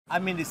I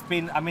mean, it's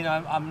been,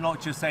 I'm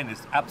not just saying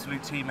this,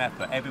 absolute team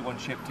effort. Everyone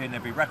chipped in,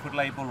 every record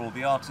label, all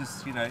the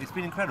artists, you know, it's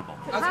been incredible.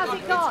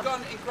 It's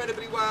gone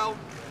incredibly well.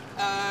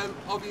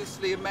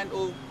 Obviously a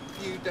mental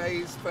few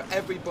days for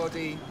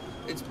everybody.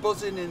 It's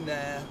buzzing in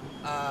there.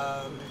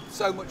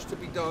 So much to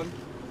be done.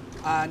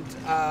 And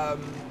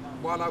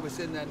while I was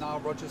in there, Nile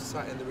Rodgers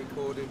sat in the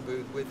recording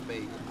booth with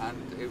me,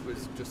 and it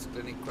was just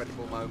an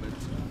incredible moment.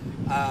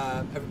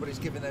 Everybody's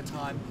giving their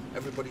time,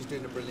 everybody's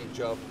doing a brilliant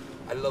job.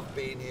 I love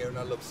being here and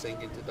I love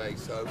singing today,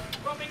 so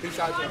peace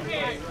out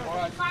everybody. All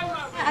right.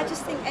 I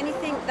just think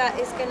anything that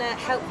is going to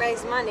help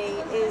raise money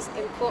is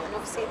important.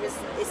 Obviously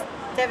it's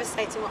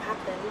devastating what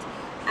happened,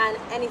 and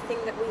anything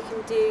that we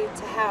can do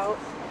to help,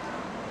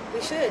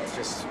 we should. It's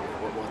just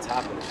what's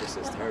happened,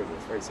 it's terrible,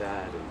 it's very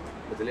sad.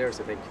 But the lyrics,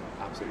 I think,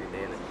 absolutely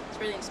nail it. It's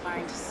really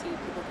inspiring to see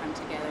people come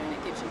together, and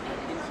it gives you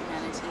faith in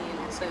humanity and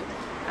also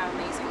how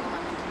amazing the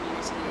London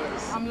community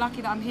is. I'm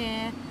lucky that I'm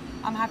here.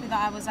 I'm happy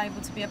that I was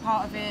able to be a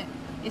part of it.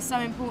 It's so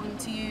important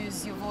to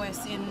use your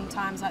voice in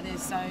times like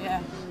this, so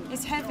yeah.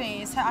 It's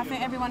heavy. I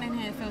think everyone in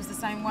here feels the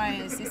same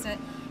way.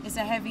 It's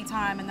a heavy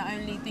time, and the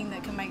only thing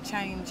that can make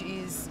change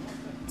is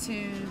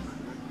to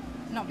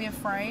not be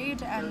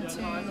afraid and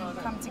to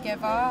come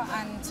together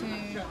and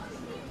to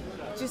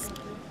just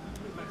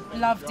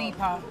love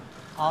deeper.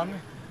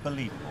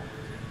 Unbelievable.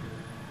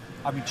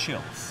 I mean,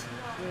 chills.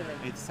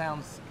 Really? It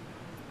sounds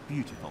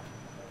beautiful.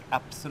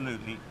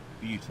 Absolutely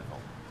beautiful.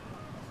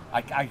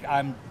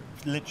 I'm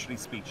literally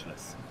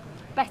speechless.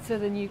 Better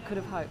than you could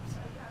have hoped.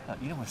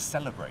 You don't want to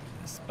celebrate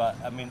this, but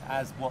I mean,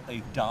 as what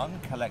they've done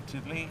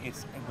collectively,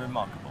 it's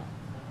remarkable.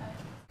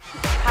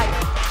 Hi.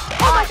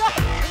 Oh my God!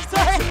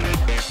 Sorry.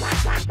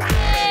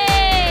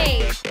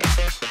 Hey!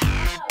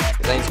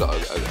 Zane's got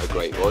a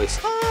great voice.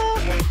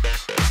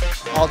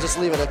 I'll just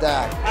leave it at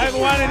that. I've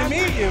wanted to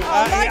meet you. We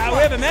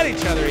haven't met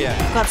each other yet.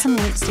 Got some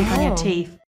lipstick on your teeth.